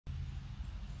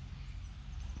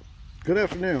Good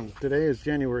afternoon. Today is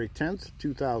January 10th,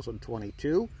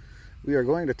 2022. We are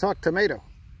going to talk tomato.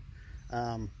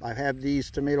 I have these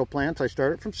tomato plants. I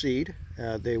started from seed.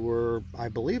 They were, I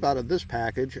believe, out of this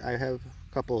package. I have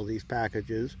a couple of these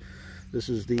packages. This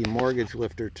is the mortgage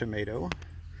lifter tomato.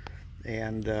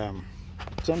 And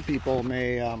some people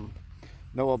may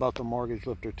know about the mortgage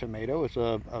lifter tomato. It's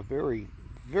a very,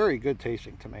 very good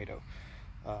tasting tomato.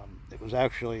 It was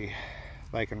actually,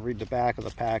 if I can read the back of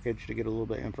the package to get a little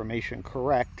bit of information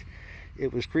correct,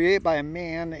 it was created by a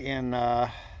man in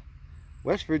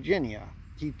West Virginia.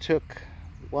 He took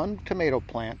one tomato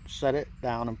plant, set it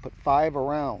down, and put 5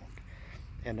 around,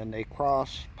 and then they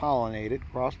cross-pollinated,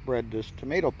 crossbred this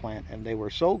tomato plant, and they were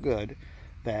so good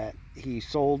that he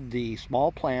sold the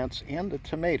small plants and the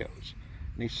tomatoes.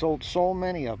 And he sold so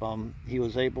many of them, he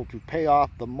was able to pay off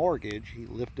the mortgage. He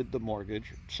lifted the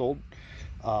mortgage, sold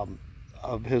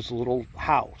of his little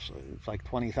house. It's like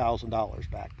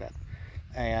 $20,000 back then,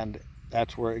 and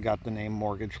that's where it got the name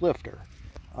mortgage lifter.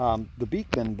 The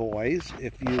Beekman boys,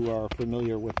 if you are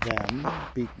familiar with them,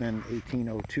 Beekman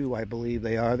 1802, I believe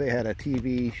they are. They had a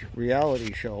TV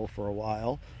reality show for a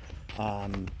while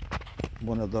on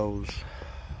one of those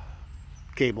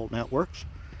cable networks.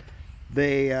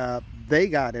 They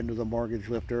got into the mortgage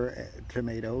lifter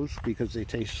tomatoes because they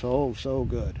taste so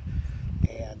good,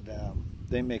 and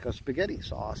they make a spaghetti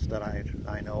sauce that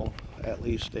I know at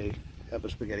least they have a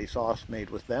spaghetti sauce made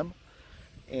with them.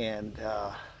 And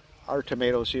our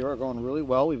tomatoes here are going really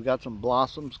well. We've got some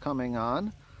blossoms coming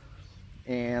on,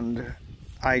 and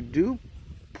I do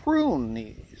prune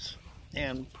these.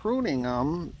 And pruning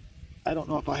them, I don't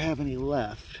know if I have any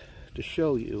left to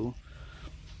show you,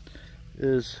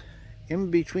 is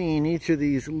in between each of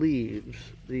these leaves,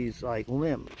 these like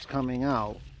limbs coming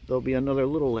out, there'll be another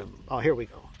little limb. Oh, here we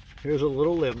go. Here's a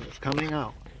little limb that's coming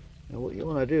out. And what you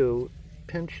want to do,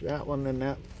 pinch that one and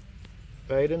that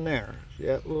right in there. See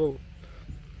that little,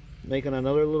 making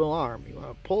another little arm. You want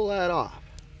to pull that off.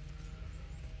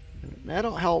 And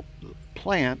that'll help the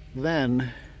plant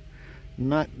then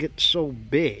not get so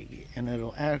big, and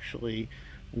it'll actually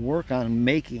work on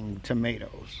making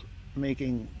tomatoes,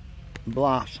 making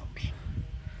blossoms.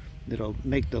 It'll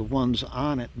make the ones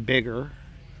on it bigger,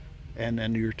 and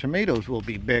then your tomatoes will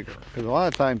be bigger. Because a lot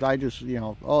of times I just, you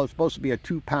know, oh, it's supposed to be a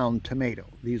 2-pound tomato.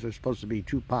 These are supposed to be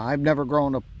 2 pounds. I've never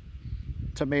grown a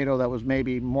tomato that was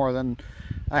maybe more than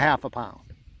a ½ pound.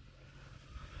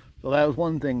 So that was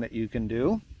one thing that you can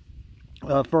do.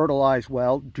 Fertilize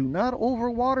well. Do not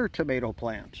overwater tomato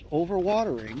plants.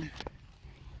 Overwatering,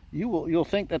 you'll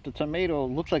think that the tomato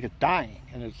looks like it's dying,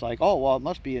 and it's like, oh,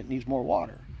 well, it needs more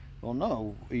water. Well,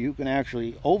 no, you can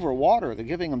actually overwater. They're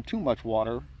giving them too much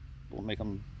water will make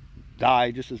them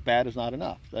die just as bad as not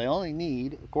enough. They only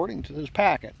need, according to this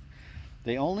packet,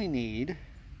 they only need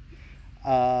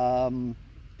an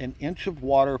inch of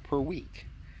water per week.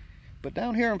 But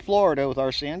down here in Florida with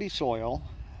our sandy soil,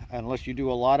 unless you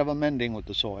do a lot of amending with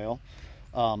the soil,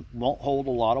 won't hold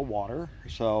a lot of water.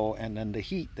 So, and then the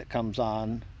heat that comes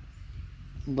on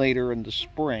later in the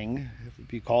spring,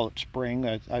 if you call it spring,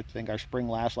 I think our spring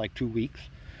lasts like 2 weeks,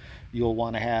 you'll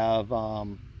want to have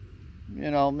you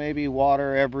know, maybe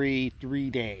water every 3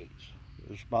 days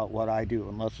is about what I do,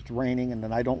 unless it's raining, and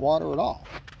then I don't water at all.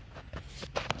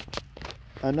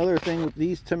 Another thing with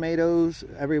these tomatoes,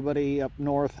 everybody up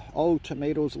north, oh,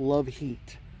 tomatoes love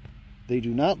heat. They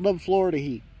do not love Florida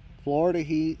heat. Florida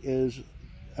heat is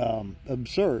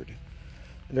absurd.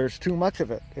 There's too much of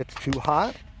it. It's too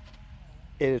hot.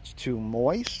 It's too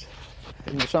moist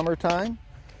in the summertime.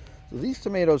 So these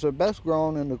tomatoes are best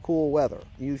grown in the cool weather,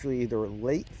 usually either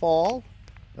late fall,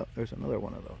 oh, there's another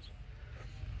one of those,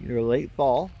 either late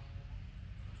fall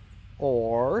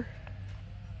or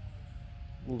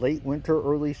late winter,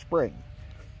 early spring.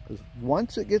 Because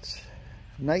once it gets,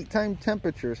 nighttime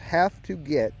temperatures have to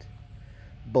get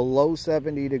below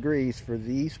 70 degrees for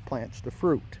these plants to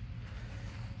fruit.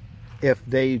 If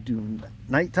they do,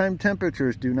 nighttime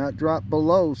temperatures do not drop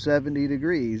below 70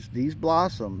 degrees, these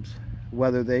blossoms,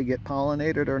 whether they get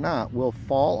pollinated or not, will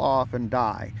fall off and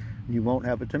die. You won't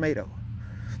have a tomato.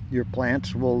 Your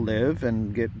plants will live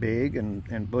and get big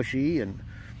and bushy and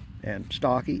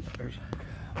stocky. There's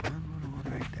one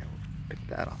right there. Pick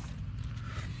that off.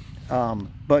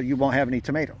 But you won't have any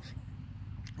tomatoes.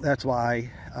 That's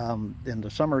why in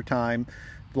the summertime,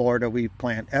 Florida, we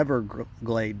plant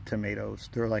Everglade tomatoes.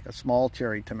 They're like a small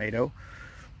cherry tomato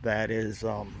that is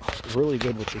really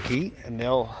good with the heat, and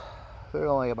they're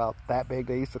only about that big.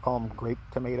 They used to call them grape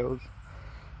tomatoes,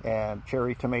 and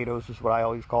cherry tomatoes is what I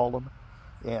always call them.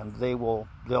 And they'll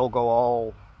go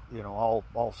all, you know,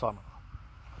 all summer.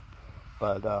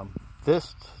 But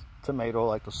this tomato,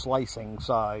 like the slicing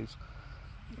size,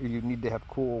 you need to have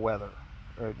cool weather.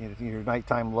 Your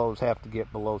nighttime lows have to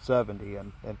get below 70,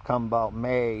 and come about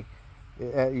May,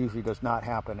 it usually does not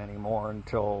happen anymore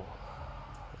until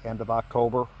end of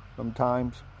October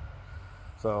sometimes.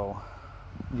 So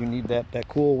you need that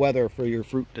cool weather for your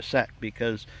fruit to set,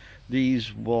 because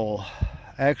these will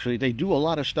actually, they do a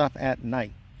lot of stuff at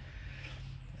night.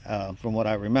 From what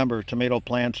I remember, tomato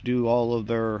plants do all of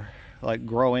their like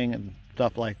growing and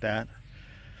stuff like that.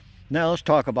 Now let's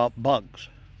talk about bugs.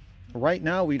 Right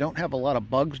now we don't have a lot of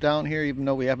bugs down here, even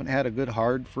though we haven't had a good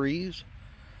hard freeze.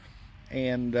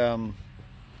 And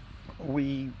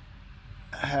we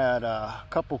had a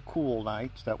couple cool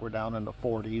nights that were down in the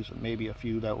 40s, and maybe a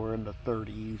few that were in the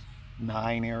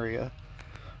 39 area.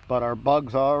 But our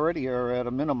bugs already are at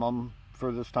a minimum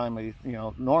for this time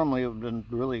of, normally it would have been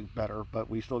really better, but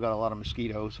we still got a lot of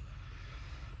mosquitoes.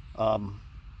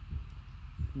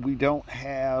 We don't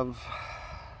have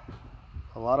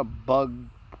a lot of bug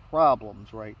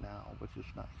problems right now, which is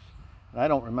nice. And I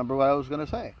don't remember what I was going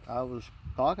to say. I was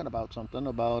talking about something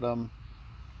about now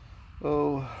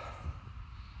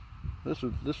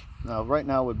right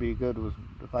now would be good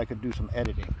if I could do some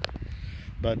editing,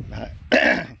 but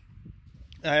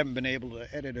I haven't been able to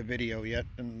edit a video yet,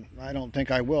 and I don't think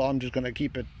I will. I'm just going to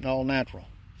keep it all natural.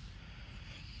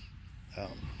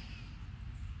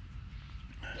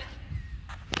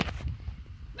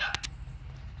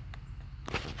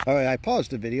 All right, I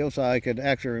paused the video so I could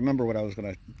actually remember what I was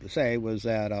going to say, was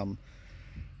that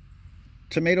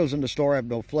tomatoes in the store have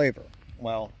no flavor.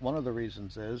 Well, one of the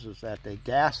reasons is that they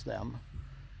gas them,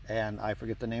 and I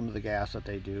forget the name of the gas that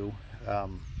they do.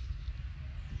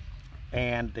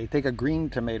 And they take a green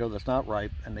tomato that's not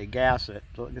ripe and they gas it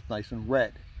so it gets nice and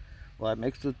red. Well, it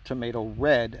makes the tomato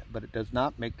red, but it does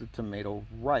not make the tomato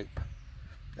ripe.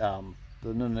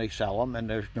 Then they sell them and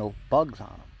there's no bugs on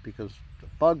them, because the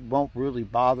bug won't really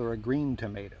bother a green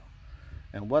tomato.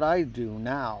 And what I do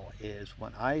now is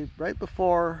right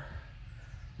before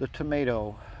the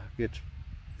tomato it's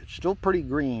still pretty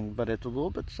green, but it's a little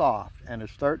bit soft and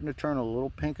it's starting to turn a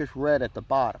little pinkish red at the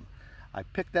bottom, I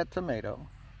pick that tomato,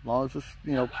 as long as it's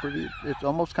it's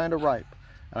almost kind of ripe,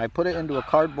 and I put it into a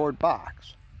cardboard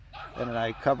box, and then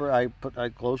I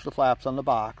close the flaps on the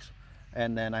box,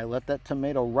 and then I let that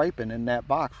tomato ripen in that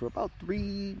box for about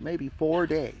 3, maybe 4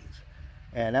 days,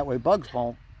 and that way bugs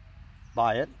won't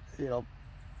bite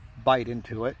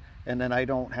into it, and then I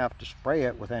don't have to spray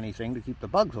it with anything to keep the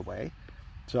bugs away.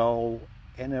 So,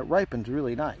 and it ripens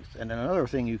really nice. And then another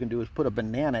thing you can do is put a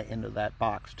banana into that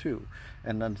box too,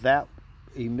 and then that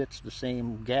emits the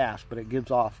same gas, but it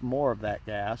gives off more of that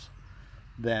gas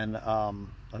than I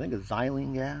think it's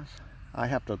xylene gas. I'd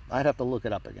have to look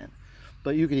it up again,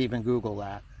 but you could even Google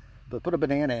that. But put a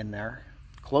banana in there,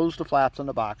 close the flaps on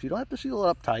the box. You don't have to seal it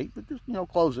up tight, but just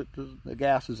close it. The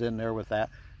gas is in there with that,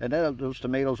 and then those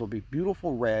tomatoes will be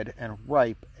beautiful red and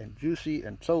ripe and juicy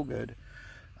and so good.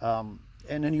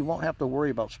 And then you won't have to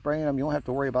worry about spraying them. You won't have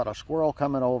to worry about a squirrel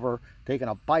coming over, taking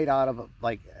a bite out of it.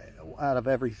 Like out of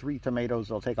every 3 tomatoes,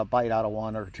 they'll take a bite out of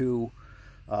 1 or 2.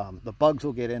 The bugs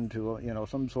will get into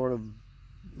some sort of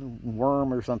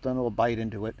worm or something will bite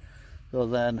into it. So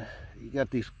then you got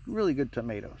these really good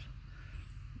tomatoes.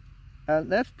 And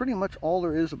that's pretty much all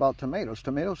there is about tomatoes.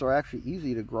 Tomatoes are actually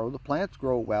easy to grow. The plants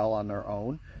grow well on their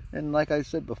own. And like I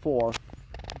said before,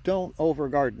 don't over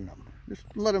garden them. Just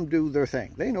let them do their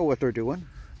thing. They know what they're doing.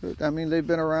 I mean, they've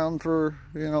been around for,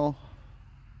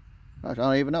 I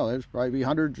don't even know. It's probably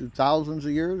hundreds of thousands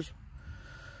of years.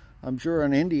 I'm sure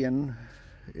an Indian,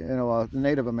 a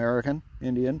Native American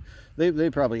Indian, they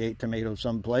probably ate tomatoes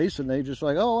someplace, and they just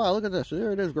like, oh wow, look at this,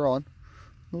 there it is growing.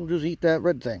 We'll just eat that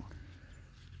red thing.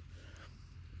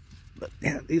 But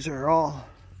yeah, these are all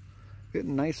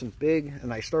getting nice and big,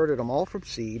 and I started them all from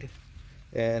seed,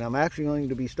 and I'm actually going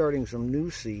to be starting some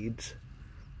new seeds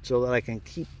so that I can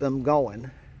keep them going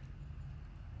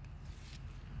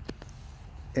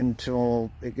until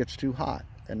it gets too hot,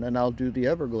 and then I'll do the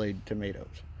Everglade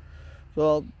tomatoes.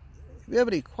 So if you have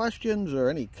any questions or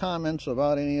any comments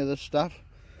about any of this stuff,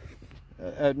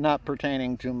 not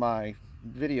pertaining to my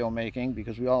video making,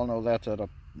 because we all know that's at a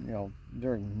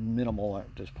very minimal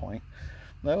at this point,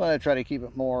 but I want to try to keep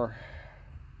it more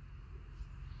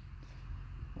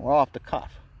off the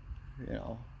cuff.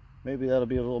 Maybe that'll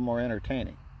be a little more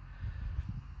entertaining.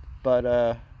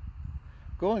 But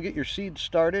go and get your seeds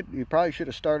started. You probably should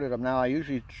have started them now. I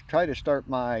usually try to start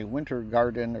my winter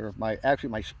garden, or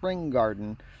my spring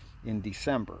garden, in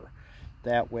December.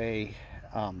 That way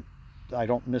I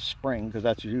don't miss spring, because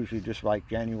that's usually just like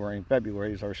January and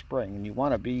February is our spring, and you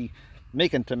want to be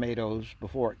making tomatoes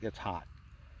before it gets hot,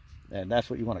 and that's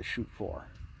what you want to shoot for.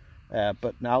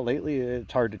 But now lately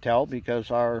it's hard to tell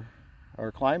because our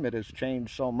climate has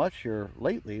changed so much here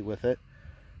lately with it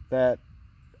that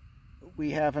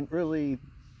we haven't really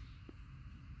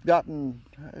gotten.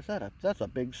 That's a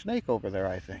big snake over there,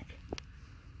 I think.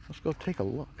 Let's go take a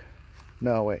look.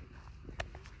 No, wait.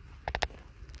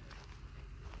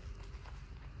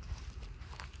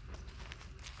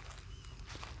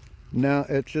 No,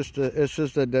 it's just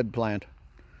a dead plant.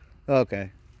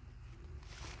 Okay.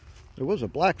 There was a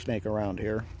black snake around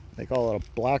here. They call it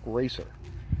a black racer.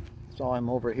 Saw him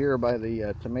over here by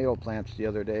the tomato plants the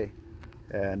other day,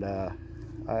 and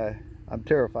I'm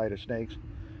terrified of snakes.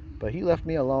 But he left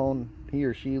me alone. He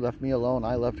or she left me alone.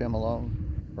 I left him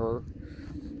alone. Her.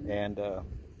 And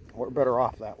we're better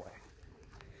off that way.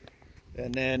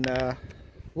 And then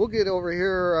we'll get over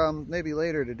here maybe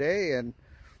later today and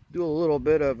do a little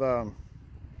bit of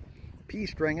pea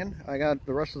stringing. I got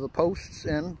the rest of the posts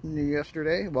in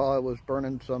yesterday while I was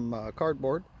burning some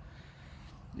cardboard.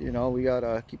 You know, we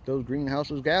gotta keep those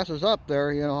greenhouses gases up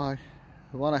there. You know, I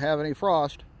want to have any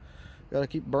frost. Gotta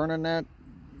keep burning that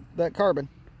carbon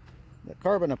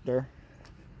up there.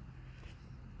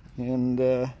 And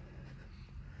yeah,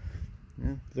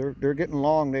 they're getting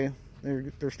long.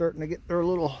 They're starting to get their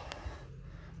little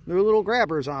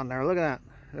grabbers on there. Look at that.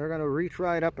 They're going to reach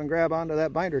right up and grab onto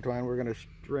that binder twine we're going to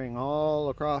string all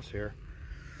across here.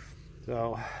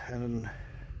 So, and I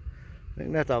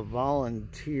think that's a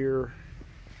volunteer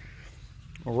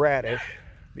radish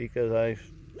because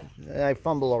I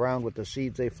fumble around with the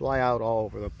seeds. They fly out all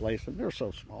over the place and they're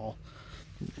so small.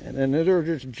 And then they're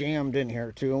just jammed in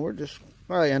here too, and we're just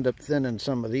probably end up thinning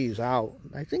some of these out.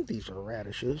 I think these are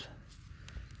radishes.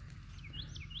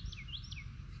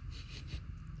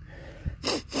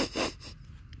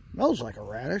 Smells like a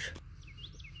radish.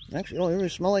 Actually, don't even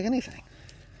smell like anything.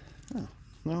 Oh,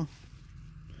 well,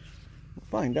 we'll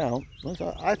find out.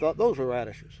 I thought those were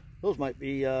radishes. Those might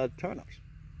be turnips.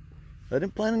 I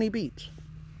didn't plant any beets.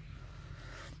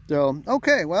 So,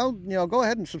 okay, well, you know, go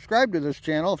ahead and subscribe to this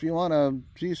channel if you want to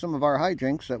see some of our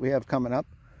hijinks that we have coming up.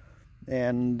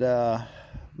 And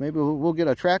maybe we'll get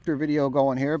a tractor video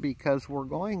going here because we're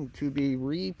going to be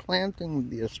replanting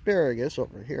the asparagus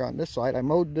over here on this side. I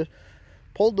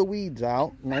pulled the weeds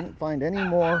out, and I didn't find any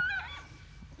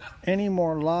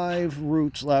more live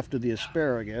roots left of the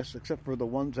asparagus, except for the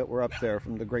ones that were up there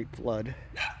from the Great Flood.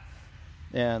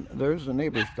 And there's the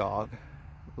neighbor's dog,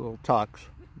 little Tux.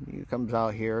 He comes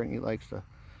out here and he likes to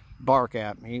bark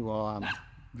at me while I'm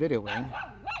videoing.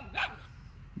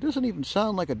 It doesn't even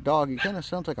sound like a dog. He kind of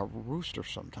sounds like a rooster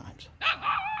sometimes.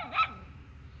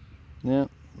 Yeah,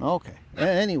 okay.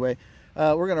 Anyway,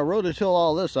 we're going to rototill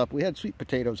all this up. We had sweet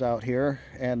potatoes out here,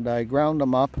 and I ground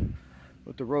them up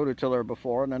with the rototiller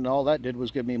before, and then all that did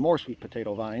was give me more sweet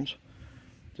potato vines.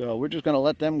 So we're just going to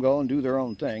let them go and do their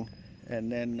own thing.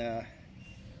 And then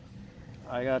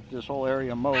I got this whole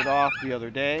area mowed off the other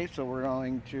day, so we're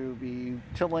going to be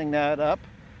tilling that up.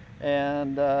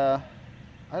 And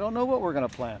I don't know what we're going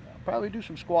to plant. I'll probably do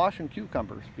some squash and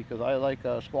cucumbers because I like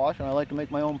squash and I like to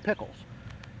make my own pickles.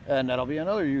 And that'll be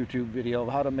another YouTube video of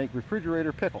how to make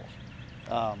refrigerator pickles.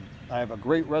 I have a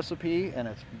great recipe and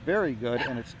it's very good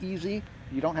and it's easy.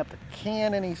 You don't have to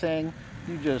can anything.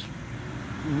 You just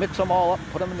mix them all up and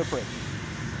put them in the fridge.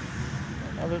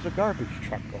 Now there's a garbage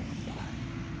truck going by.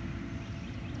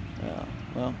 Yeah,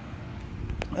 well,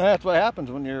 that's what happens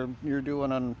when you're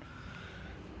doing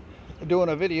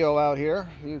a video out here.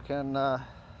 You can we're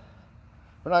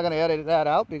not going to edit that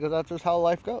out because that's just how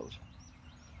life goes.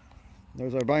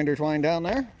 There's our binder twine down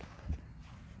there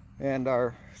and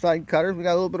our side cutters. We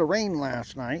got a little bit of rain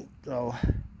last night, so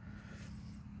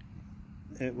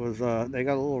it was they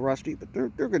got a little rusty, but they're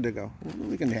good to go.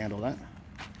 We can handle that.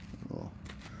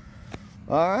 All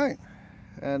right.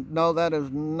 And no, that is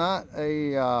not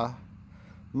a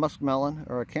muskmelon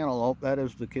or a cantaloupe. That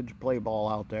is the kids' play ball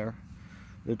out there.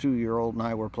 The 2-year-old and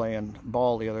I were playing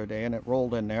ball the other day, and it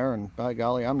rolled in there, and by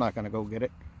golly, I'm not going to go get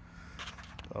it.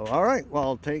 So, all right,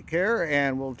 well, take care,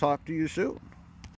 and we'll talk to you soon.